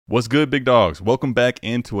What's good, big dogs? Welcome back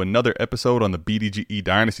into another episode on the BDGE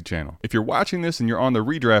Dynasty channel. If you're watching this and you're on the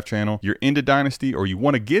redraft channel, you're into Dynasty or you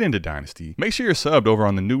want to get into Dynasty, make sure you're subbed over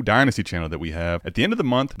on the new Dynasty channel that we have. At the end of the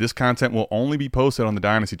month, this content will only be posted on the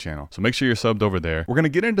Dynasty channel, so make sure you're subbed over there. We're going to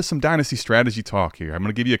get into some Dynasty strategy talk here. I'm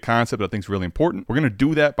going to give you a concept that I think is really important. We're going to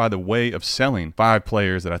do that by the way of selling 5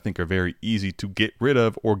 players that I think are very easy to get rid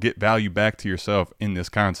of or get value back to yourself in this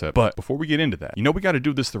concept. But before we get into that, we got to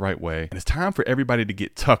do this the right way, and it's time for everybody to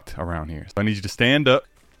get tucked around here. So I need you to stand up,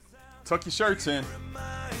 tuck your shirts in,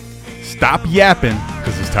 stop yapping,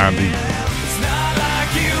 because it's time to eat. It's not like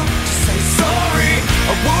you to say sorry.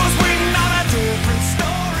 I was waiting on a different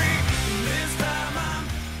story. This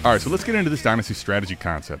time All right, so let's get into this Dynasty strategy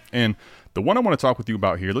concept. And the one I want to talk with you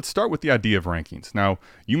about here, let's start with the idea of rankings. Now,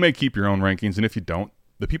 you may keep your own rankings, and if you don't,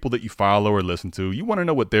 the people that you follow or listen to, you want to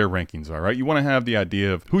know what their rankings are, right? You want to have the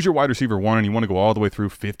idea of who's your wide receiver 1, and you want to go all the way through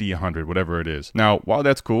 50, 100, whatever it is. Now, while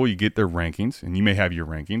that's cool, you get their rankings, and you may have your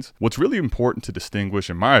rankings. What's really important to distinguish,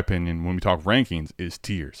 in my opinion, when we talk rankings is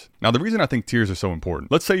tiers. Now, the reason I think tiers are so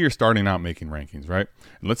important, let's say you're starting out making rankings, right?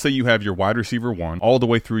 And let's say you have your wide receiver 1 all the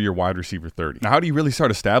way through your wide receiver 30. Now, how do you really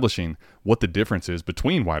start establishing what the difference is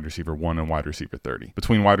between wide receiver 1 and wide receiver 30?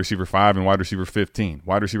 Between wide receiver 5 and wide receiver 15,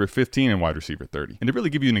 wide receiver 15 and wide receiver 30. And to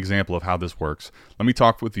really give you an example of how this works, let me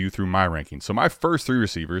talk with you through my rankings. So my first 3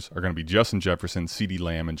 receivers are going to be Justin Jefferson, CeeDee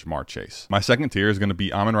Lamb, and Jamar Chase. My second tier is going to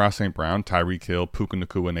be Amon-Ra St. Brown, Tyreek Hill, Puka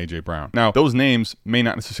Nacua, and A.J. Brown. Now, those names may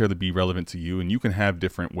not necessarily be relevant to you, and you can have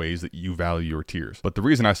different ways that you value your tiers. But the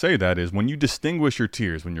reason I say that is when you distinguish your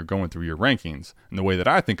tiers when you're going through your rankings, and the way that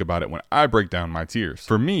I think about it when I break down my tiers.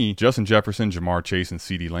 For me, Justin Jefferson, Jamar Chase, and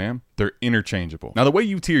CeeDee Lamb, they're interchangeable. Now, the way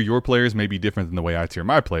you tier your players may be different than the way I tier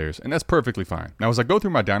my players, and that's perfectly fine. Now, as I go through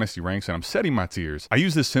my Dynasty ranks and I'm setting my tiers, I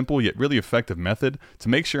use this simple yet really effective method to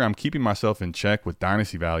make sure I'm keeping myself in check with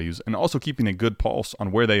Dynasty values and also keeping a good pulse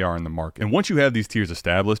on where they are in the market. And once you have these tiers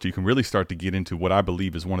established, you can really start to get into what I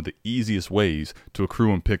believe is one of the easiest ways to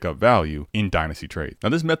accrue and pick up value in Dynasty trade. Now,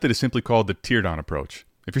 this method is simply called the tier down approach.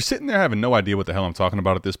 If you're sitting there having no idea what the hell I'm talking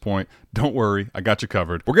about at this point, don't worry, I got you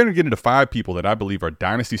covered. We're going to get into 5 people that I believe are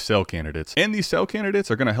Dynasty sell candidates, and these sell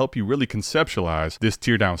candidates are going to help you really conceptualize this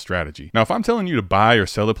tier down strategy. Now, if I'm telling you to buy or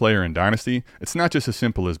sell a player in Dynasty, it's not just as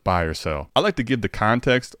simple as buy or sell. I like to give the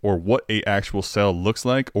context or what a actual sell looks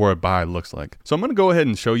like or a buy looks like. So I'm going to go ahead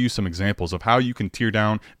and show you some examples of how you can tier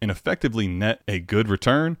down and effectively net a good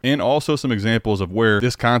return, and also some examples of where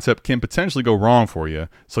this concept can potentially go wrong for you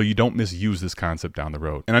so you don't misuse this concept down the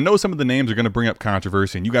road. And I know some of the names are going to bring up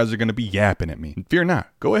controversy and you guys are going to be yapping at me. Fear not.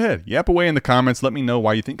 Go ahead. Yap away in the comments. Let me know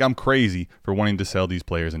why you think I'm crazy for wanting to sell these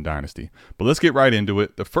players in Dynasty. But let's get right into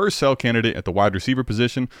it. The first sell candidate at the wide receiver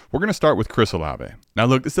position, we're going to start with Chris Olave. Now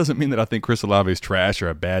look, this doesn't mean that I think Chris Olave is trash or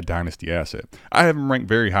a bad Dynasty asset. I have him ranked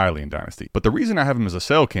very highly in Dynasty. But the reason I have him as a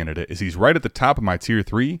sell candidate is he's right at the top of my tier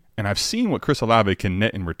 3, and I've seen what Chris Olave can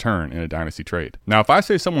net in return in a Dynasty trade. Now, if I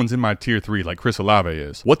say someone's in my tier 3 like Chris Olave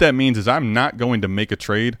is, what that means is I'm not going to make a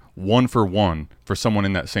trade 1-for-1 for someone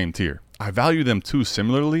in that same tier. I value them too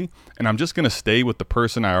similarly, and I'm just going to stay with the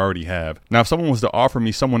person I already have. Now, if someone was to offer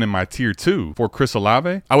me someone in my tier 2 for Chris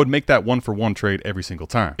Olave, I would make that 1-for-1 trade every single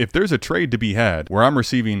time. If there's a trade to be had where I'm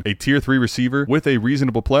receiving a tier 3 receiver with a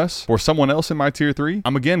reasonable plus for someone else in my tier 3,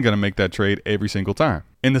 I'm again going to make that trade every single time.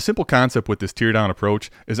 And the simple concept with this tier down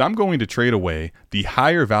approach is I'm going to trade away the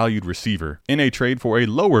higher valued receiver in a trade for a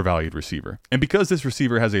lower valued receiver. And because this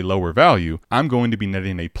receiver has a lower value, I'm going to be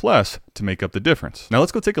netting a plus to make up the difference. Now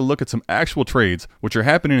let's go take a look at some actual trades which are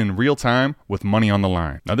happening in real time with money on the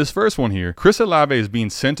line. Now this first one here, Chris Olave is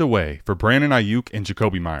being sent away for Brandon Ayuk and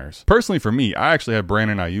Jacoby Myers. Personally for me, I actually have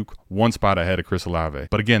Brandon Ayuk 1 spot ahead of Chris Olave.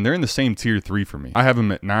 But again, they're in the same tier 3 for me. I have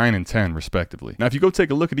them at 9 and 10 respectively. Now if you go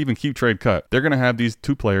take a look at even Keep Trade Cut, they're going to have these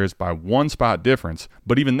 2 players by 1 spot difference,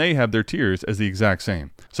 but even they have their tiers as the exact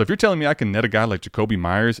same. So if you're telling me I can net a guy like Jacoby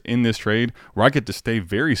Myers in this trade where I get to stay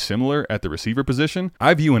very similar at the receiver position,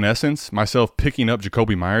 I view in essence myself picking up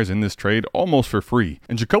Jacoby Myers in this trade almost for free.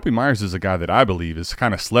 And Jacoby Myers is a guy that I believe is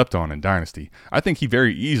kind of slept on in Dynasty. I think he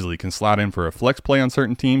very easily can slot in for a flex play on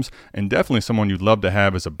certain teams, and definitely someone you'd love to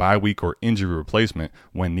have as a bye week or injury replacement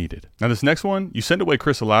when needed. Now this next one, you send away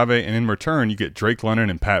Chris Olave, and in return you get Drake London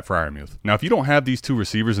and Pat Freiermuth. Now if you don't have these 2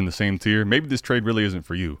 receivers in the same tier, maybe this trade really isn't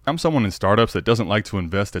for you. I'm someone in startups that doesn't like to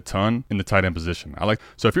invest a ton in the tight end position.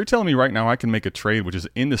 So if you're telling me right now I can make a trade which is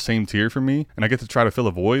in the same tier for me, and I get to try to fill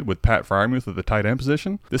a void with Pat Freiermuth at the tight end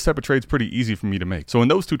position, this type of trade's pretty easy for me to make. So in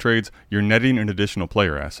those 2 trades, you're netting an additional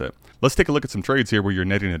player asset. Let's take a look at some trades here where you're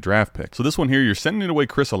netting a draft pick. So this one here, you're sending away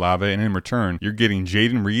Chris Olave, and in return, you're getting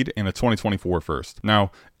Jaden Reed and a 2024 first.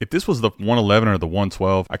 Now, If this was the 111 or the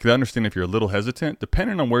 112, I could understand if you're a little hesitant,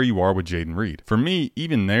 depending on where you are with Jaden Reed. For me,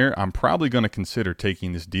 even there, I'm probably going to consider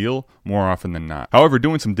taking this deal more often than not. However,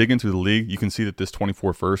 doing some digging through the league, you can see that this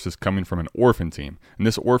 24 first is coming from an orphan team. And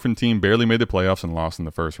this orphan team barely made the playoffs and lost in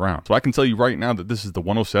the first round. So I can tell you right now that this is the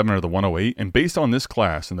 107 or the 108. And based on this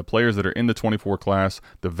class and the players that are in the 24 class,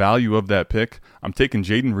 the value of that pick, I'm taking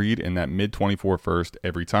Jaden Reed in that mid 24 first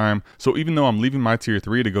every time. So even though I'm leaving my tier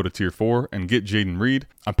 3 to go to tier 4 and get Jaden Reed,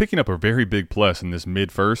 I'm picking up a very big plus in this mid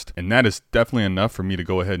first, and that is definitely enough for me to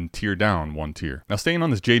go ahead and tier down one tier. Now, staying on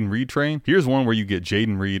this Jaden Reed train, here's one where you get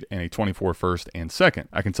Jaden Reed and a 24 first and second.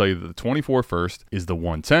 I can tell you that the 24 first is the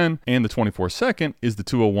 110 and the 24 second is the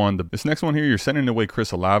 201. This next one here, you're sending away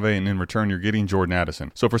Chris Olave, and in return, you're getting Jordan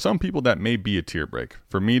Addison. So for some people, that may be a tier break.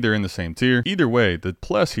 For me, they're in the same tier. Either way, the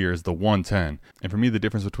plus here is the 110. And for me, the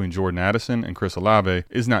difference between Jordan Addison and Chris Olave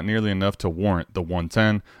is not nearly enough to warrant the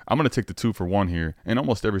 110. I'm going to take the 2 for 1 here in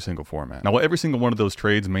almost every single format. Now, while every single one of those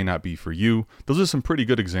trades may not be for you, those are some pretty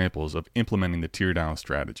good examples of implementing the tier down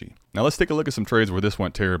strategy. Now, let's take a look at some trades where this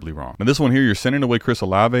went terribly wrong. Now, this one here, you're sending away Chris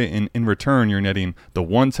Olave, and in return, you're netting the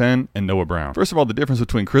 110 and Noah Brown. First of all, the difference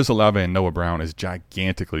between Chris Olave and Noah Brown is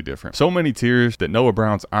gigantically different. So many tiers that Noah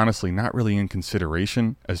Brown's honestly not really in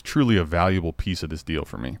consideration as truly a valuable piece of this deal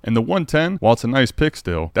for me. And the 110, while it's a nice pick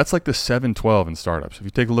still, that's like the 712 in startups. If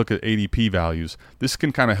you take a look at ADP values, this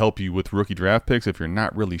can kind of help you with rookie draft picks if you're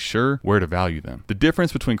not really sure where to value them. The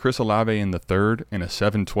difference between Chris Olave in the third and a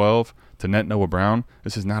 712 to net Noah Brown,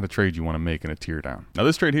 this is not a trade you want to make in a tier down. Now,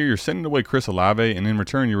 this trade here, you're sending away Chris Olave, and in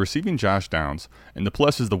return, you're receiving Josh Downs, and the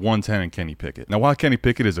plus is the 110 and Kenny Pickett. Now, while Kenny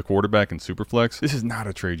Pickett is a quarterback in Superflex, this is not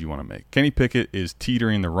a trade you want to make. Kenny Pickett is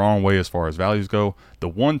teetering the wrong way as far as values go. The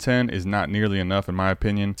 110 is not nearly enough, in my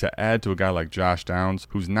opinion, to add to a guy like Josh Downs,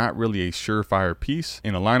 who's not really a surefire piece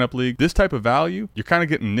in a lineup league. This type of value, you're kind of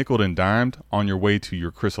getting nickeled and dimed on your way to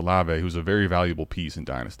your Chris Olave, who's a very valuable piece in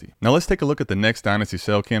Dynasty. Now, let's take a look at the next Dynasty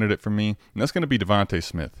sell candidate for me, and that's going to be Devontae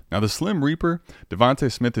Smith. Now, the Slim Reaper,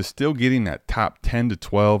 Devontae Smith is still getting that top 10 to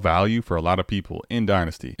 12 value for a lot of people in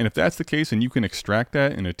Dynasty. And if that's the case and you can extract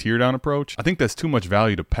that in a tier down approach, I think that's too much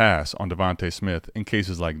value to pass on Devontae Smith in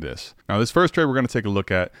cases like this. Now, this first trade we're going to take a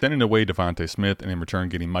look at, sending away Devontae Smith and in return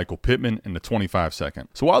getting Michael Pittman in the 25 second.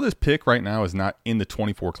 So while this pick right now is not in the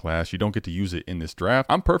 24 class, you don't get to use it in this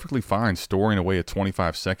draft, I'm perfectly fine storing away a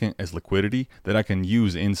 25 second as liquidity that I can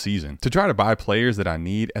use in season to try to buy players that I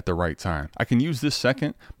need at the right time. I can use this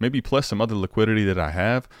second, maybe plus some other liquidity that I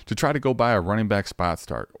have, to try to go buy a running back spot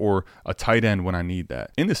start or a tight end when I need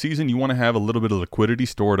that. In the season, you want to have a little bit of liquidity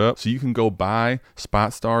stored up so you can go buy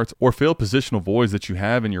spot starts or fill positional voids that you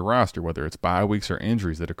have in your roster, whether it's bye weeks or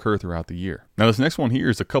injuries that occur throughout the year. Now, this next one here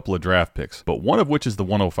is a couple of draft picks, but one of which is the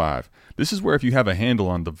 105. This is where if you have a handle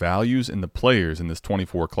on the values and the players in this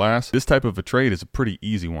 24 class, this type of a trade is a pretty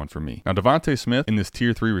easy one for me. Now, Devontae Smith in this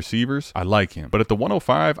tier 3 receivers, I like him. But at the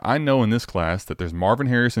 105, I know in this class that there's Marvin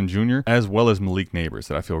Harrison Jr. as well as Malik Neighbors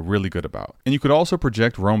that I feel really good about. And you could also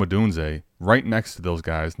project Rome Odunze right next to those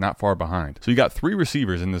guys, not far behind. So you got 3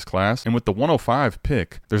 receivers in this class, and with the 105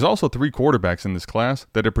 pick, there's also 3 quarterbacks in this class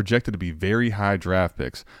that are projected to be very high draft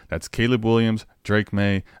picks. That's Caleb Williams, Drake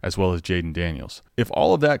May, as well as Jaden Daniels. If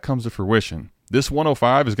all of that comes to fruition, this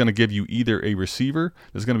 105 is going to give you either a receiver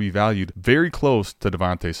that's going to be valued very close to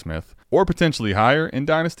Devontae Smith or potentially higher in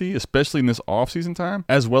Dynasty, especially in this offseason time,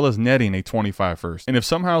 as well as netting a 25 first. And if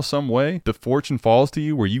somehow, some way, the fortune falls to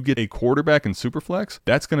you where you get a quarterback in Superflex,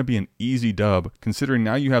 that's going to be an easy dub, considering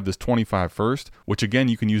now you have this 25 first, which again,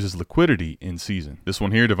 you can use as liquidity in season. This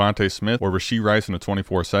one here, Devontae Smith or Rashee Rice in a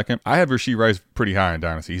 24 second. I have Rashee Rice pretty high in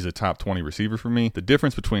Dynasty. He's a top 20 receiver for me. The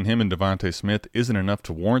difference between him and Devontae Smith isn't enough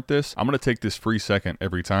to warrant this. I'm going to take this free second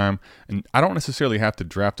every time, and I don't necessarily have to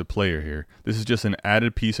draft a player here. This is just an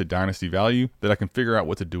added piece of Dynasty value that I can figure out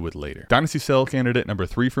what to do with later. Dynasty sell candidate number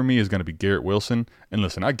 3 for me is going to be Garrett Wilson. And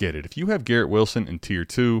listen, I get it. If you have Garrett Wilson in tier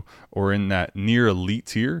 2 or in that near elite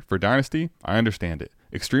tier for Dynasty, I understand it.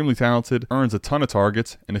 Extremely talented, earns a ton of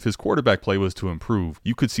targets, and if his quarterback play was to improve,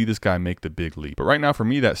 you could see this guy make the big leap. But right now, for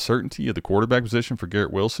me, that certainty of the quarterback position for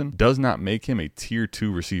Garrett Wilson does not make him a tier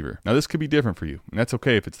 2 receiver. Now, this could be different for you, and that's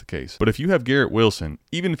okay if it's the case. But if you have Garrett Wilson,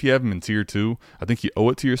 even if you have him in tier 2, I think you owe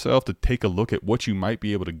it to yourself to take a look at what you might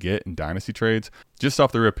be able to get in Dynasty trades. Just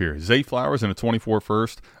off the rip here, Zay Flowers in a 24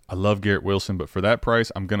 first. I love Garrett Wilson, but for that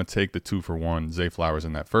price, I'm going to take the 2 for 1 Zay Flowers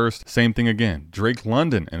in that first. Same thing again, Drake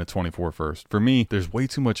London in a 24 first. For me, there's way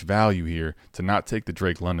too much value here to not take the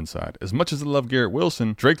Drake London side. As much as I love Garrett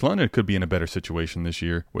Wilson, Drake London could be in a better situation this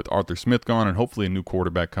year with Arthur Smith gone and hopefully a new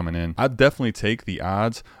quarterback coming in. I'd definitely take the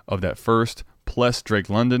odds of that first plus Drake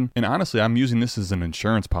London. And honestly, I'm using this as an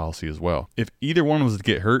insurance policy as well. If either one was to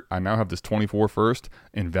get hurt, I now have this 24 first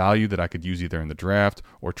in value that I could use either in the draft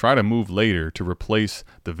or try to move later to replace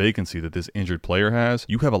the vacancy that this injured player has.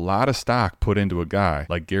 You have a lot of stock put into a guy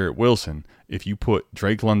like Garrett Wilson if you put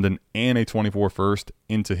Drake London and a 24 first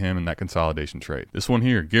into him in that consolidation trade. This one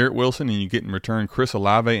here, Garrett Wilson, and you get in return Chris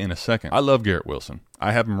Olave in a second. I love Garrett Wilson.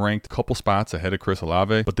 I have him ranked a couple spots ahead of Chris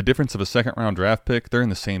Olave, but the difference of a second round draft pick, they're in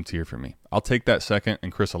the same tier for me. I'll take that second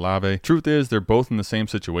and Chris Olave. Truth is, they're both in the same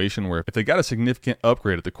situation where if they got a significant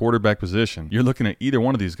upgrade at the quarterback position, you're looking at either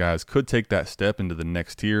one of these guys could take that step into the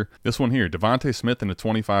next tier. This one here, Devontae Smith in a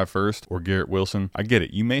 25 first or Garrett Wilson. I get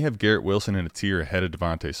it. You may have Garrett Wilson in a tier ahead of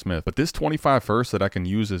Devontae Smith, but this 25 first that I can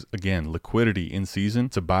use as, again, liquidity in season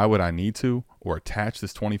to buy what I need to or attach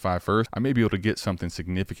this 25 first, I may be able to get something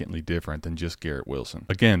significantly different than just Garrett Wilson.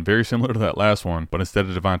 Again, very similar to that last one, but instead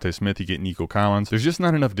of Devontae Smith, you get Nico Collins. There's just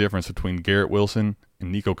not enough difference between Garrett Wilson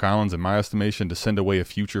and Nico Collins, in my estimation, to send away a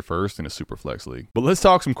future first in a Superflex league. But let's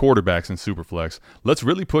talk some quarterbacks in Superflex. Let's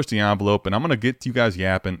really push the envelope, and I'm going to get you guys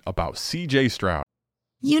yapping about CJ Stroud.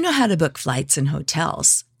 You know how to book flights and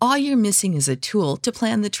hotels. All you're missing is a tool to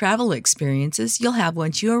plan the travel experiences you'll have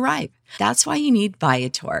once you arrive. That's why you need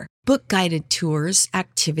Viator. Book guided tours,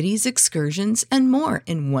 activities, excursions, and more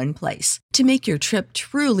in one place to make your trip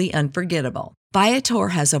truly unforgettable. Viator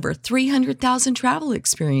has over 300,000 travel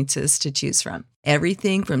experiences to choose from.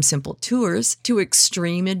 Everything from simple tours to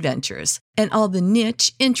extreme adventures and all the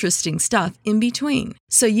niche, interesting stuff in between.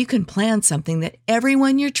 So you can plan something that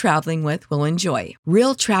everyone you're traveling with will enjoy.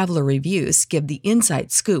 Real traveler reviews give the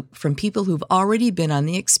inside scoop from people who've already been on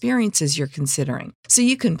the experiences you're considering. So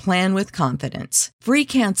you can plan with confidence. Free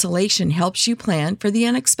cancellation helps you plan for the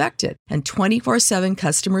unexpected. And 24/7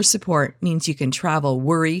 customer support means you can travel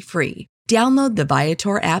worry-free. Download the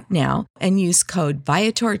Viator app now and use code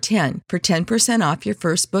Viator10 for 10% off your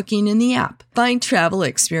first booking in the app. Find travel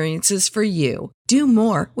experiences for you. Do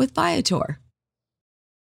more with Viator.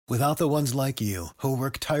 Without the ones like you, who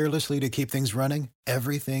work tirelessly to keep things running,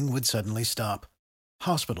 everything would suddenly stop.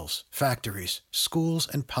 Hospitals, factories, schools,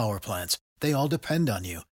 and power plants, they all depend on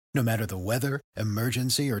you. No matter the weather,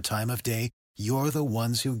 emergency, or time of day, you're the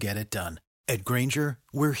ones who get it done. At Grainger,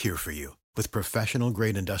 we're here for you with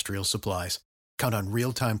professional-grade industrial supplies. Count on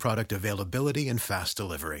real-time product availability and fast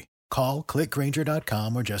delivery. Call,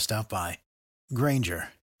 clickgrainger.com, or just stop by.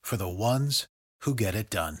 Grainger, for the ones who get it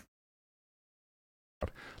done.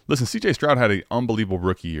 Listen, CJ Stroud had an unbelievable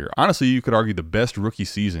rookie year. Honestly, you could argue the best rookie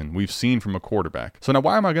season we've seen from a quarterback. So now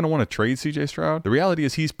why am I going to want to trade CJ Stroud? The reality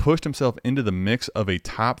is he's pushed himself into the mix of a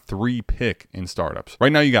top 3 pick in startups.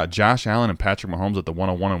 Right now you got Josh Allen and Patrick Mahomes at the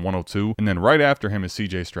 101 and 102, and then right after him is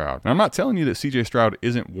CJ Stroud. And I'm not telling you that CJ Stroud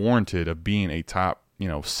isn't warranted of being a top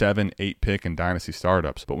 7, 8 pick in dynasty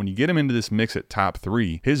startups. But when you get him into this mix at top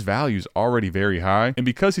 3, his value is already very high. And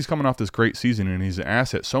because he's coming off this great season and he's an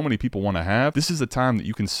asset so many people want to have, this is the time that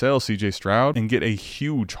you can sell CJ Stroud and get a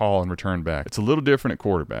huge haul and return back. It's a little different at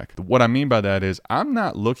quarterback. What I mean by that is I'm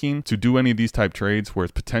not looking to do any of these type trades where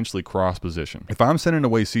it's potentially cross position. If I'm sending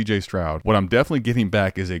away CJ Stroud, what I'm definitely getting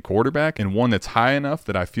back is a quarterback and one that's high enough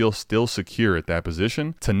that I feel still secure at that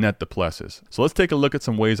position to net the pluses. So let's take a look at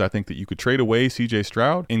some ways I think that you could trade away CJ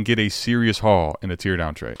Stroud and get a serious haul in a tear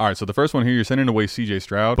down trade. All right, so the first one here, you're sending away CJ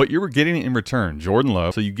Stroud, but you're getting in return Jordan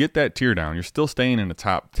Love. So you get that tear down. You're still staying in the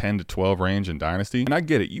top 10 to 12 range in Dynasty. And I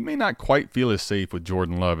get it. You may not quite feel as safe with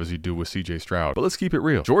Jordan Love as you do with CJ Stroud, but let's keep it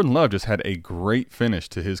real. Jordan Love just had a great finish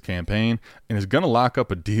to his campaign and is going to lock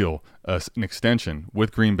up a deal, an extension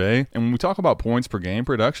with Green Bay. And when we talk about points per game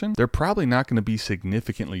production, they're probably not going to be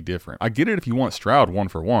significantly different. I get it if you want Stroud 1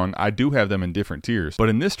 for 1. I do have them in different tiers. But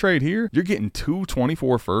in this trade here, you're getting 2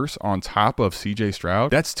 24 firsts on top of CJ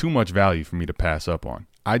Stroud. That's too much value for me to pass up on.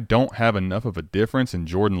 I don't have enough of a difference in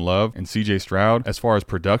Jordan Love and CJ Stroud as far as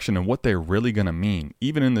production and what they're really going to mean,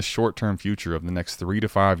 even in the short-term future of the next 3 to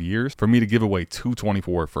 5 years, for me to give away 2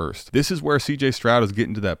 24 firsts. This is where CJ Stroud is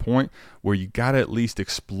getting to that point where you got to at least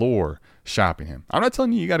explore shopping him. I'm not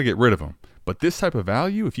telling you got to get rid of him, but this type of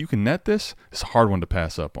value, if you can net this, it's a hard one to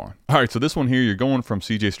pass up on. All right, so this one here, you're going from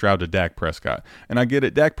CJ Stroud to Dak Prescott. And I get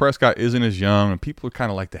it, Dak Prescott isn't as young, and people kind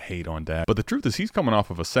of like to hate on Dak. But the truth is he's coming off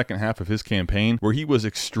of a second half of his campaign where he was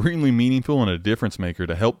extremely meaningful and a difference maker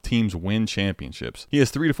to help teams win championships. He has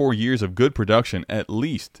 3 to 4 years of good production at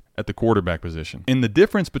least at the quarterback position. And the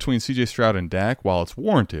difference between CJ Stroud and Dak, while it's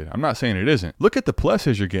warranted, I'm not saying it isn't. Look at the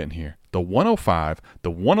pluses you're getting here. The 105,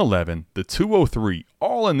 the 111, the 203,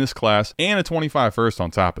 all in this class, and a 25 first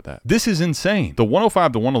on top of that. This is insane. The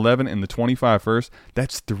 105, the 111, and the 25 first,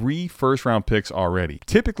 that's 3 first-round picks already.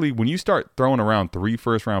 Typically, when you start throwing around 3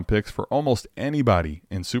 first-round picks for almost anybody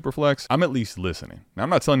in Superflex, I'm at least listening. Now, I'm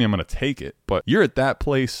not telling you I'm going to take it, but you're at that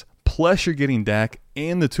place, plus you're getting Dak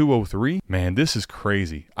and the 203. Man, this is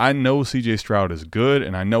crazy. I know CJ Stroud is good,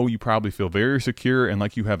 and I know you probably feel very secure and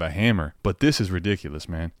like you have a hammer, but this is ridiculous,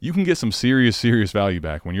 man. You can get some serious value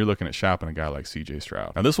back when you're looking at shopping a guy like CJ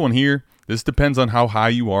Stroud. Now, this one here, this depends on how high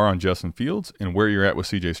you are on Justin Fields and where you're at with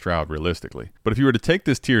CJ Stroud realistically. But if you were to take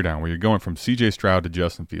this tier down where you're going from CJ Stroud to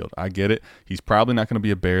Justin Fields, I get it. He's probably not going to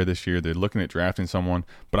be a Bear this year. They're looking at drafting someone,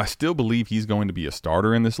 but I still believe he's going to be a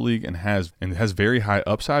starter in this league and has very high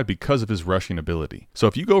upside because of his rushing ability. So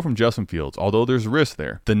if you go from Justin Fields, although there's risk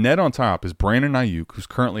there, the net on top is Brandon Ayuk, who's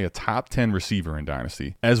currently a top 10 receiver in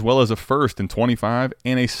Dynasty, as well as a first in 25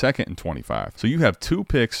 and a second in 25. So you have 2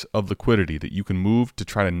 picks of liquidity that you can move to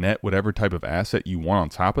try to net whatever type of asset you want on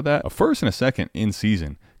top of that. A first and a second in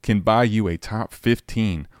season can buy you a top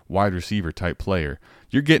 15 wide receiver type player.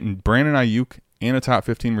 You're getting Brandon Ayuk and a top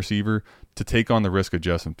 15 receiver to take on the risk of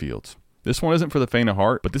Justin Fields. This one isn't for the faint of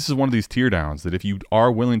heart, but this is one of these tier downs that if you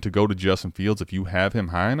are willing to go to Justin Fields, if you have him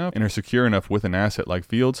high enough and are secure enough with an asset like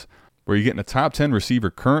Fields, where you're getting a top 10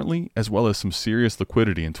 receiver currently, as well as some serious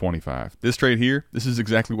liquidity in 25. This trade here, this is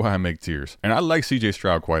exactly why I make tiers. And I like CJ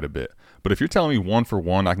Stroud quite a bit. But if you're telling me 1 for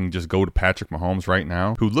 1, I can just go to Patrick Mahomes right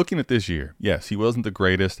now, who looking at this year, yes, he wasn't the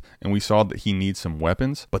greatest, and we saw that he needs some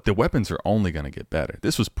weapons, but the weapons are only going to get better.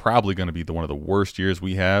 This was probably going to be one of the worst years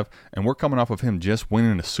we have, and we're coming off of him just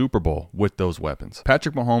winning a Super Bowl with those weapons.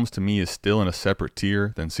 Patrick Mahomes, to me, is still in a separate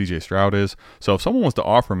tier than CJ Stroud is, so if someone was to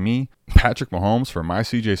offer me Patrick Mahomes for my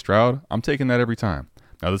CJ Stroud, I'm taking that every time.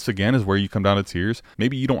 Now, this again is where you come down to tiers.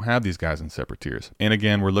 Maybe you don't have these guys in separate tiers. And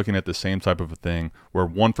again, we're looking at the same type of a thing where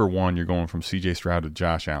 1 for 1, you're going from CJ Stroud to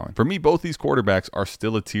Josh Allen. For me, both these quarterbacks are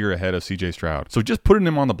still a tier ahead of CJ Stroud. So just putting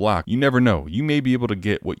him on the block, you never know. You may be able to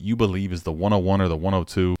get what you believe is the 101 or the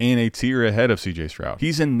 102 and a tier ahead of CJ Stroud.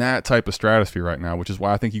 He's in that type of stratosphere right now, which is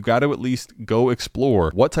why I think you got to at least go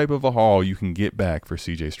explore what type of a haul you can get back for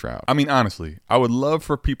CJ Stroud. I mean, honestly, I would love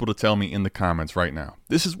for people to tell me in the comments right now.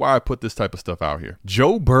 This is why I put this type of stuff out here.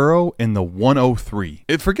 Joe Burrow in the 103.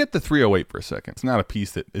 Forget the 308 for a second. It's not a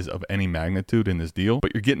piece that is of any magnitude in this deal,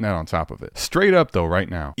 but you're getting that on top of it. Straight up though, right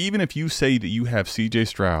now, even if you say that you have CJ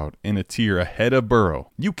Stroud in a tier ahead of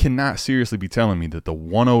Burrow, you cannot seriously be telling me that the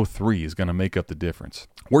 103 is going to make up the difference.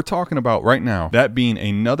 We're talking about right now that being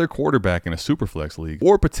another quarterback in a Superflex league,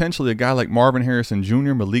 or potentially a guy like Marvin Harrison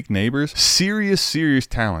Jr., Malik Neighbors, serious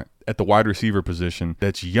talent at the wide receiver position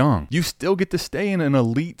that's young. You still get to stay in an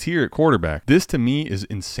elite tier at quarterback. This to me is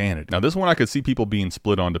insanity. Now, this one I could see people being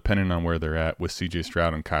split on depending on where they're at with CJ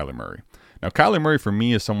Stroud and Kyler Murray. Now, Kyler Murray for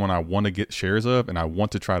me is someone I want to get shares of and I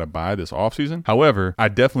want to try to buy this offseason. However, I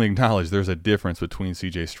definitely acknowledge there's a difference between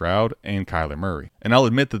CJ Stroud and Kyler Murray. And I'll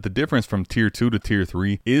admit that the difference from tier 2 to tier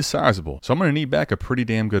 3 is sizable. So I'm going to need back a pretty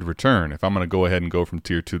damn good return if I'm going to go ahead and go from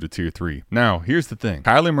tier 2 to tier 3. Now, here's the thing.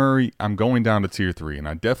 Kyler Murray, I'm going down to tier 3, and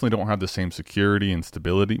I definitely don't have the same security and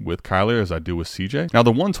stability with Kyler as I do with CJ. Now, the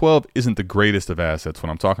 112 isn't the greatest of assets when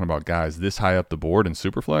I'm talking about guys this high up the board in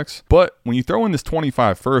Superflex. But when you throw in this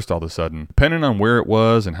 25 first all of a sudden, depending on where it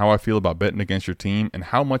was and how I feel about betting against your team and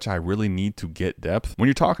how much I really need to get depth, when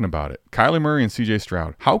you're talking about it, Kyler Murray and CJ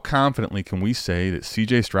Stroud, how confidently can we say that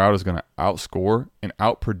CJ Stroud is going to outscore and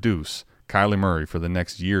outproduce Kyler Murray for the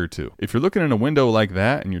next year or two? If you're looking in a window like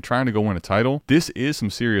that and you're trying to go win a title, this is some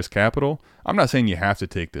serious capital. I'm not saying you have to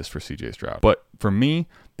take this for CJ Stroud, but for me,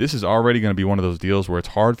 this is already going to be one of those deals where it's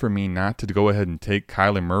hard for me not to go ahead and take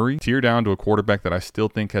Kyler Murray, tier down to a quarterback that I still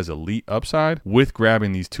think has elite upside, with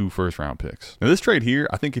grabbing these 2 first-round picks. Now, this trade here,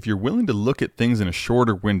 I think if you're willing to look at things in a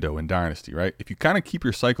shorter window in Dynasty, right? If you kind of keep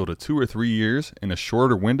your cycle to 2 or 3 years in a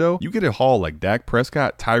shorter window, you get a haul like Dak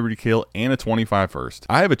Prescott, Tyreek Hill, and a 25 first.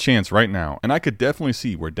 I have a chance right now, and I could definitely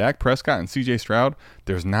see where Dak Prescott and CJ Stroud,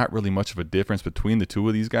 there's not really much of a difference between the two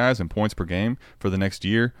of these guys in points per game for the next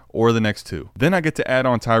year or the next 2. Then I get to add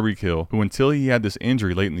on Tyreek Hill, who until he had this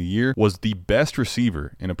injury late in the year was the best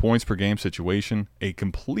receiver in a points per game situation, a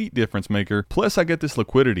complete difference maker. Plus I get this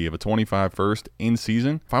liquidity of a 25 first in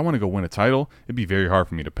season. If I want to go win a title, it'd be very hard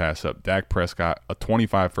for me to pass up Dak Prescott, a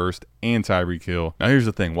 25 first, and Tyreek Hill. Now here's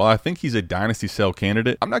the thing. While I think he's a dynasty sell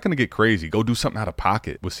candidate, I'm not going to get crazy. Go do something out of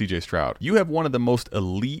pocket with CJ Stroud. You have one of the most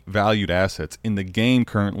elite valued assets in the game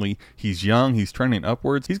currently. He's young. He's trending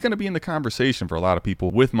upwards. He's going to be in the conversation for a lot of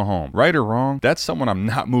people with Mahomes. Right or wrong, that's someone I'm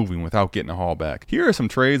not moving without getting a haul back. Here are some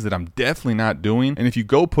trades that I'm definitely not doing. And if you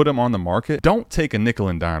go put him on the market, don't take a nickel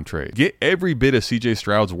and dime trade. Get every bit of CJ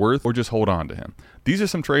Stroud's worth or just hold on to him. These are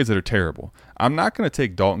some trades that are terrible. I'm not going to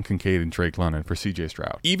take Dalton Kincaid and Drake London for CJ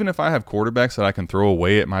Stroud. Even if I have quarterbacks that I can throw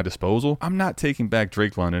away at my disposal, I'm not taking back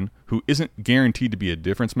Drake London, who isn't guaranteed to be a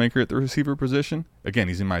difference maker at the receiver position. Again,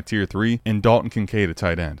 he's in my tier 3, and Dalton Kincaid at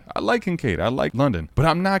tight end. I like Kincaid, I like London, but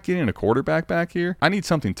I'm not getting a quarterback back here. I need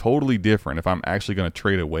something totally different if I'm actually going to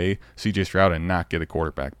trade away CJ Stroud and not get a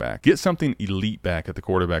quarterback back. Get something elite back at the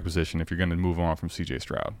quarterback position if you're going to move on from CJ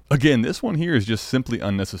Stroud. Again, this one here is just simply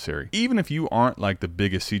unnecessary. Even if you aren't like the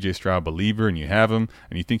biggest CJ Stroud believer and you have him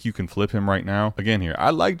and you think you can flip him right now, again here, I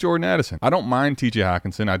like Jordan Addison. I don't mind TJ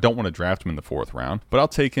Hawkinson. I don't want to draft him in the 4th round, but I'll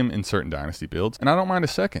take him in certain dynasty builds, and I don't mind a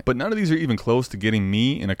second. But none of these are even close to getting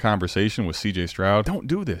me in a conversation with CJ Stroud. Don't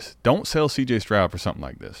do this. Don't sell CJ Stroud for something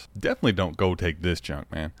like this. Definitely don't go take this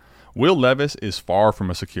junk, man. Will Levis is far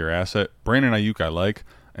from a secure asset. Brandon Ayuk I like,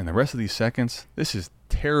 and the rest of these seconds, this is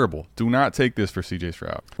terrible. Do not take this for CJ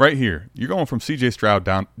Stroud. Right here, you're going from CJ Stroud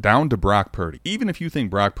down to Brock Purdy. Even if you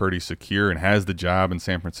think Brock Purdy's secure and has the job in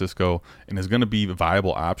San Francisco and is going to be a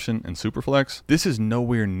viable option in Superflex, this is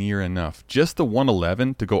nowhere near enough. Just the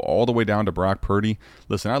 111 to go all the way down to Brock Purdy.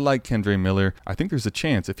 Listen, I like Kendre Miller. I think there's a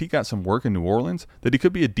chance if he got some work in New Orleans that he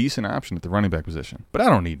could be a decent option at the running back position. But I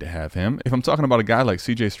don't need to have him. If I'm talking about a guy like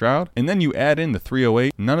CJ Stroud, and then you add in the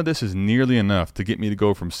 308, none of this is nearly enough to get me to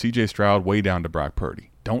go from CJ Stroud way down to Brock Purdy.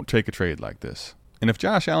 Don't take a trade like this. And if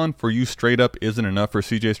Josh Allen for you straight up isn't enough for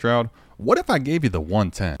CJ Stroud, what if I gave you the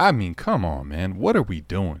 110? I mean, come on, man. What are we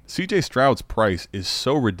doing? CJ Stroud's price is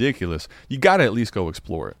so ridiculous, you got to at least go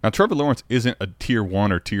explore it. Now, Trevor Lawrence isn't a tier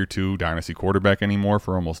 1 or tier 2 dynasty quarterback anymore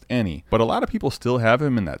for almost any, but a lot of people still have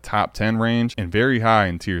him in that top 10 range and very high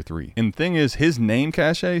in tier 3. And the thing is, his name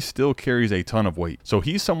cachet still carries a ton of weight. So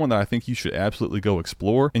he's someone that I think you should absolutely go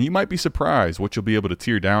explore, and you might be surprised what you'll be able to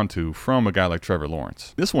tier down to from a guy like Trevor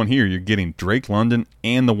Lawrence. This one here, you're getting Drake London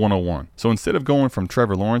and the 101. So instead of going from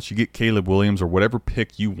Trevor Lawrence, you get Caleb Williams or whatever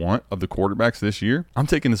pick you want of the quarterbacks this year. I'm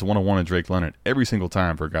taking this 101 and Drake London every single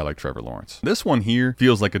time for a guy like Trevor Lawrence. This one here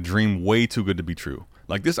feels like a dream way too good to be true.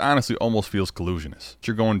 Like, this honestly almost feels collusionist.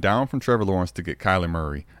 You're going down from Trevor Lawrence to get Kyler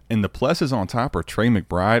Murray, and the pluses on top are Trey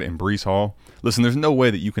McBride and Breece Hall. Listen, there's no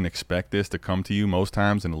way that you can expect this to come to you most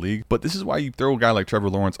times in the league, but this is why you throw a guy like Trevor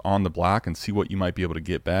Lawrence on the block and see what you might be able to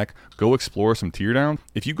get back. Go explore some tear down.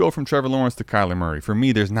 If you go from Trevor Lawrence to Kyler Murray, for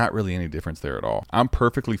me, there's not really any difference there at all. I'm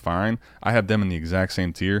perfectly fine. I have them in the exact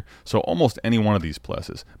same tier, so almost any one of these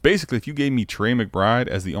pluses. Basically, if you gave me Trey McBride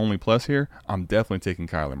as the only plus here, I'm definitely taking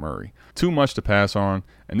Kyler Murray. Too much to pass on,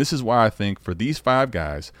 and this is why I think for these 5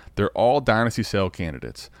 guys, they're all dynasty sell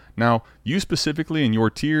candidates. Now, you specifically in your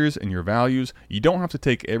tiers and your values, you don't have to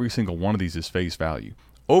take every single one of these as face value.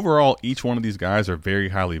 Overall, each one of these guys are very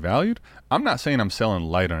highly valued. I'm not saying I'm selling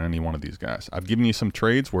light on any one of these guys. I've given you some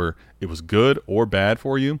trades where it was good or bad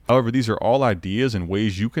for you. However, these are all ideas and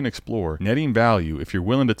ways you can explore netting value if you're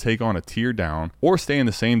willing to take on a tier down or stay in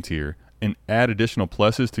the same tier and add additional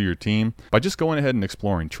pluses to your team by just going ahead and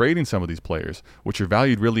exploring trading some of these players, which are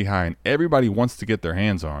valued really high and everybody wants to get their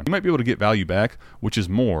hands on. You might be able to get value back, which is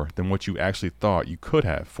more than what you actually thought you could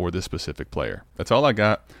have for this specific player. That's all I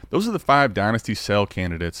got. Those are the 5 dynasty sell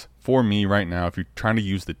candidates for me right now if you're trying to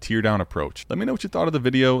use the tear down approach. Let me know what you thought of the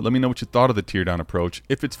video. Let me know what you thought of the tear down approach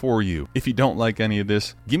if it's for you. If you don't like any of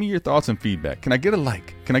this, give me your thoughts and feedback. Can I get a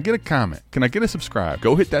like? Can I get a comment? Can I get a subscribe?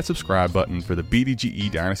 Go hit that subscribe button for the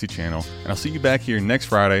BDGE Dynasty channel, and I'll see you back here next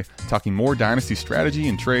Friday talking more Dynasty strategy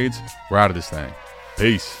and trades. We're out of this thing.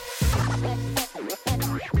 Peace.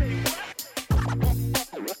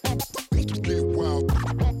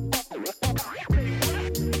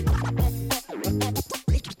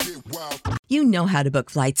 You know how to book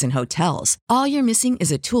flights and hotels. All you're missing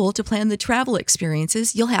is a tool to plan the travel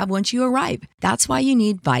experiences you'll have once you arrive. That's why you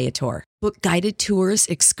need Viator. Book guided tours,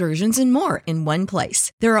 excursions, and more in one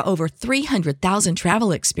place. There are over 300,000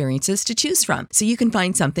 travel experiences to choose from, so you can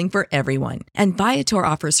find something for everyone. And Viator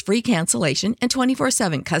offers free cancellation and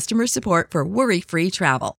 24/7 customer support for worry-free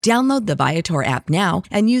travel. Download the Viator app now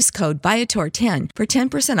and use code Viator10 for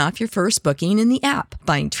 10% off your first booking in the app.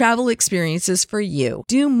 Find travel experiences for you.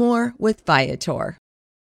 Do more with Viator.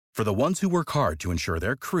 For the ones who work hard to ensure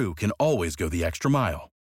their crew can always go the extra mile,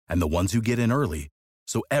 and the ones who get in early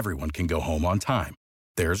so everyone can go home on time,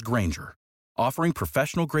 there's Grainger, offering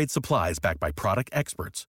professional-grade supplies backed by product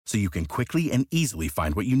experts so you can quickly and easily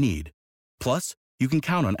find what you need. Plus, you can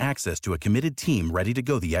count on access to a committed team ready to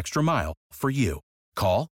go the extra mile for you.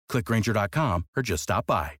 Call, click Grainger.com, or just stop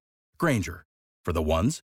by. Grainger, for the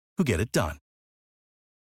ones who get it done.